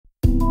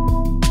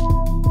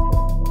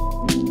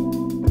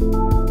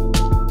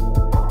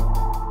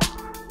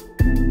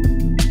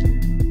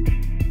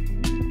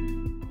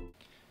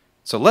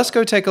So let's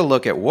go take a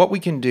look at what we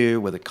can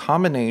do with a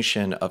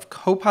combination of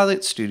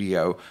Copilot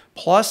Studio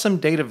plus some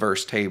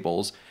Dataverse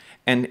tables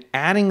and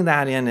adding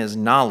that in as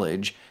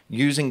knowledge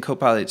using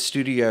Copilot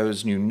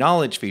Studio's new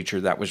knowledge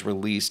feature that was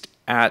released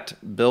at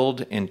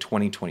Build in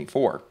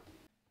 2024.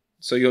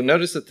 So you'll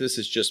notice that this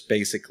is just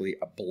basically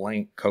a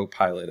blank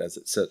Copilot as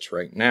it sits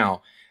right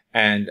now.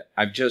 And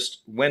I've just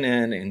went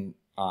in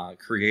and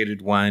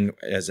created one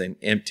as an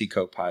empty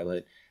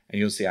Copilot. And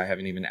you'll see I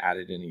haven't even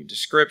added any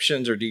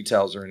descriptions or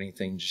details or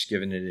anything, just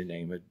given it a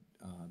name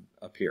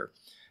up here.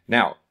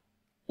 Now,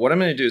 what I'm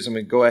going to do is I'm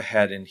going to go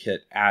ahead and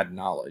hit Add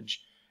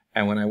Knowledge.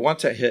 And when I want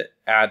to hit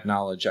Add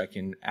Knowledge, I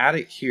can add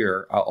it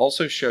here. I'll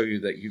also show you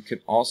that you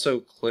can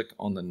also click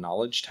on the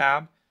Knowledge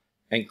tab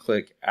and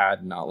click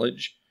Add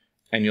Knowledge.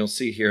 And you'll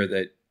see here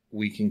that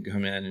we can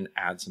come in and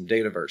add some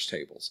Dataverse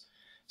tables.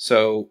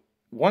 So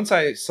once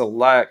I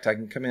select, I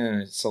can come in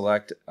and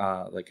select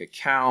like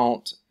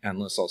account, and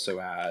let's also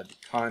add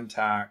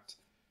contact.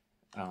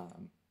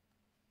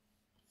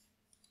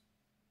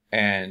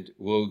 And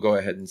we'll go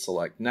ahead and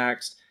select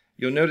next.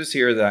 You'll notice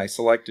here that I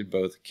selected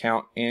both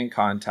account and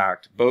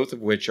contact, both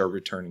of which are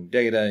returning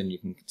data, and you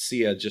can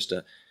see just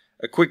a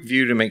quick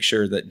view to make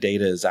sure that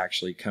data is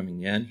actually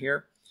coming in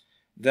here.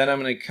 Then I'm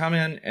going to come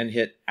in and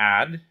hit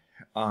add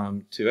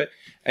to it,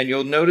 and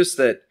you'll notice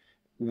that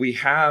we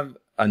have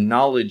a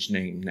knowledge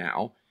name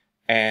now,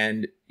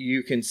 and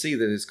you can see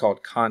that it's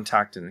called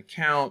contact and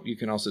account. You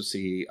can also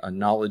see a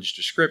knowledge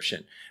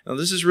description. Now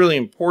this is really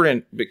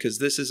important because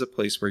this is a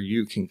place where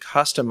you can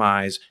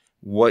customize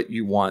what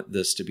you want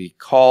this to be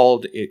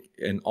called. It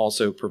can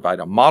also provide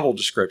a model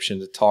description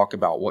to talk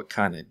about what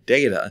kind of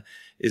data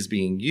is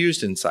being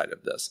used inside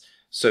of this.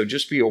 So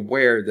just be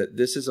aware that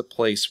this is a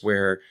place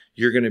where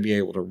you're going to be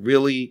able to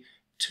really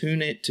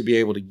tune it to be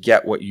able to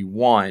get what you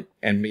want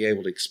and be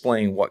able to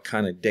explain what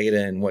kind of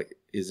data and what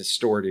is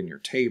stored in your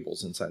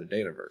tables inside of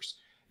Dataverse.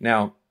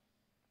 Now,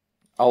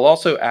 I'll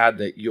also add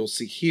that you'll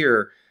see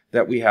here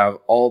that we have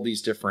all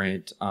these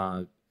different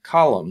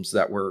columns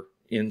that were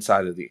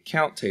inside of the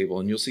account table,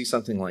 and you'll see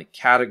something like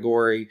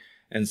category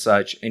and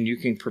such, and you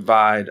can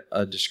provide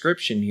a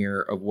description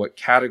here of what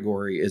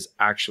category is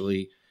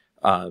actually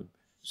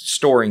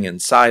storing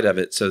inside of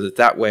it, so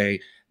that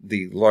way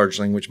the large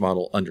language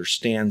model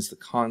understands the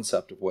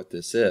concept of what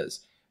this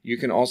is. You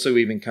can also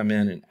even come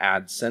in and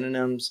add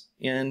synonyms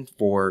in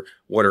for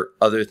what are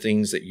other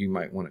things that you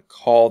might want to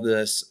call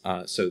this,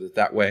 so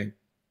that way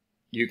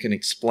you can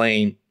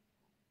explain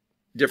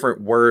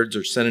different words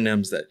or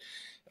synonyms that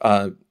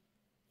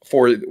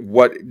for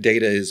what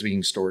data is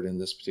being stored in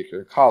this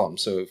particular column.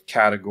 So if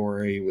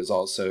category was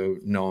also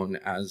known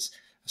as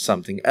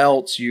something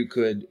else, you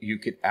could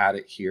add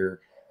it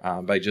here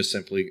by just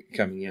simply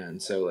coming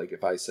in. So like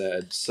if I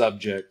said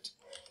subject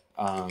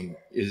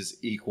is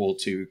equal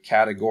to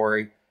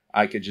category,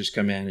 I could just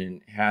come in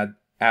and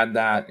add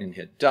that and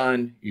hit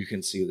done. You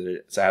can see that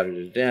it's added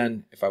it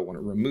in. If I want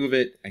to remove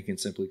it, I can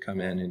simply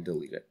come in and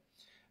delete it.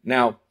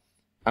 Now,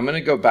 I'm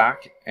going to go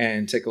back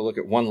and take a look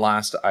at one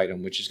last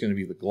item, which is going to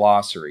be the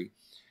glossary.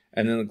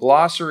 And in the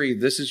glossary,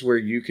 this is where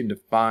you can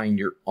define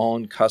your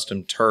own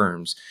custom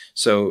terms.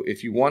 So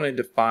if you want to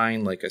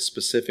define like a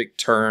specific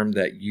term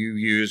that you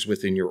use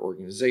within your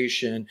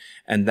organization,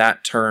 and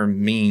that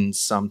term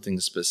means something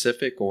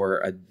specific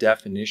or a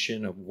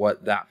definition of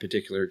what that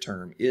particular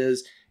term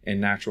is in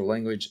natural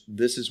language,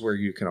 this is where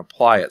you can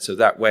apply it. So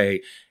that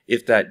way,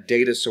 if that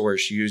data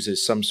source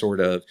uses some sort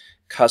of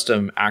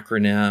custom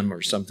acronym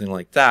or something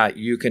like that,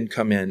 you can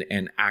come in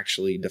and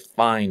actually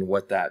define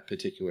what that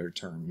particular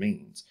term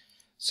means.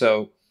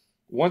 So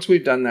once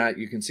we've done that,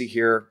 you can see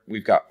here,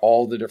 we've got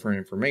all the different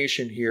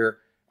information here.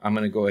 I'm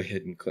going to go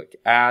ahead and click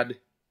add.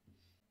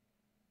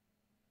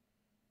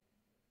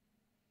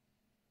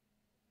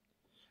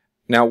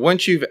 Now,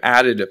 once you've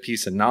added a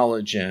piece of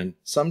knowledge in,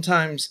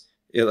 sometimes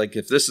like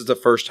if this is the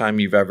first time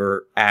you've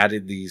ever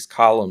added these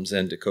columns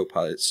into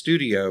Copilot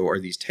Studio, or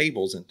these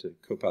tables into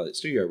Copilot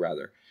Studio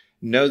rather,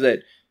 know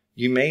that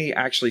you may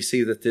actually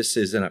see that this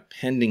is in a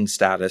pending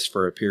status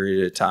for a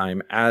period of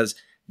time as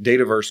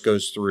Dataverse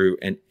goes through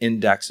and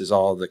indexes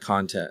all of the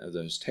content of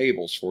those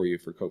tables for you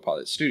for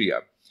Copilot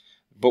Studio.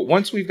 But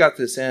once we've got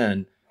this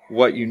in,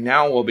 what you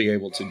now will be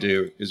able to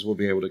do is we'll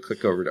be able to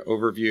click over to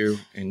Overview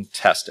and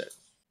test it.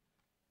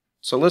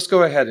 So let's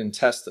go ahead and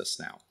test this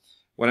now.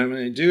 What I'm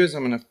going to do is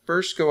I'm going to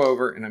first go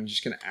over and I'm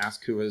just going to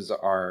ask who is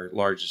our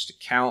largest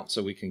account,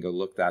 so we can go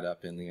look that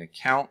up in the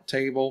account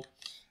table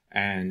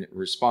and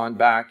respond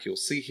back. You'll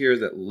see here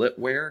that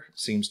Litware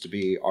seems to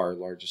be our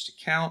largest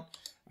account.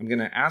 I'm going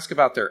to ask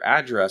about their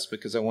address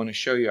because I want to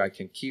show you I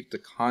can keep the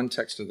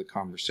context of the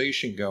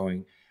conversation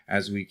going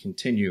as we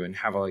continue and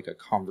have like a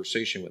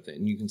conversation with it.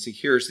 And you can see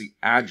here's the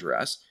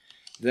address.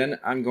 Then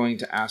I'm going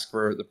to ask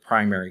for the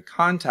primary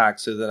contact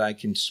so that I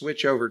can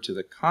switch over to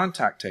the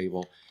contact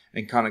table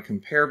and kind of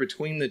compare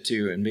between the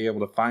two and be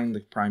able to find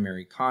the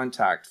primary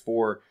contact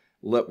for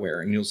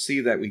Litware. And you'll see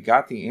that we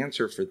got the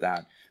answer for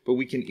that, but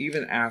we can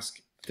even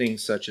ask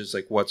things such as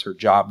like what's her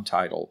job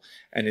title,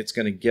 and it's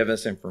going to give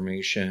us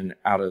information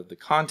out of the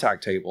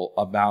contact table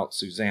about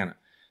Susanna.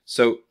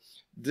 So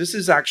this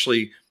is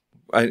actually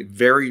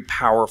very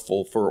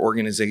powerful for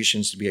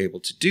organizations to be able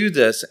to do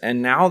this.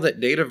 And now that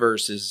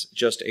Dataverse is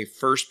just a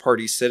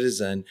first-party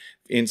citizen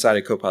inside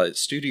of Copilot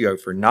Studio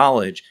for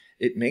knowledge,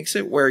 it makes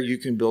it where you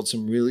can build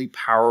some really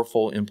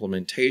powerful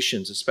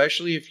implementations,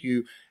 especially if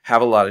you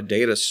have a lot of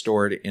data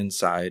stored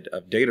inside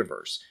of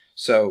Dataverse.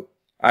 So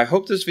I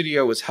hope this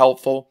video was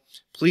helpful.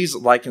 Please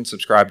like and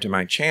subscribe to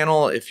my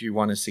channel if you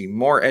want to see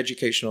more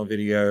educational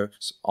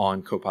videos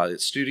on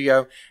Copilot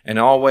Studio. And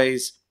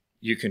always,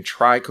 you can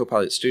try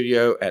Copilot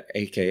Studio at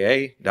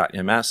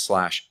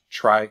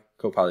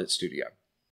aka.ms/trycopilotstudio.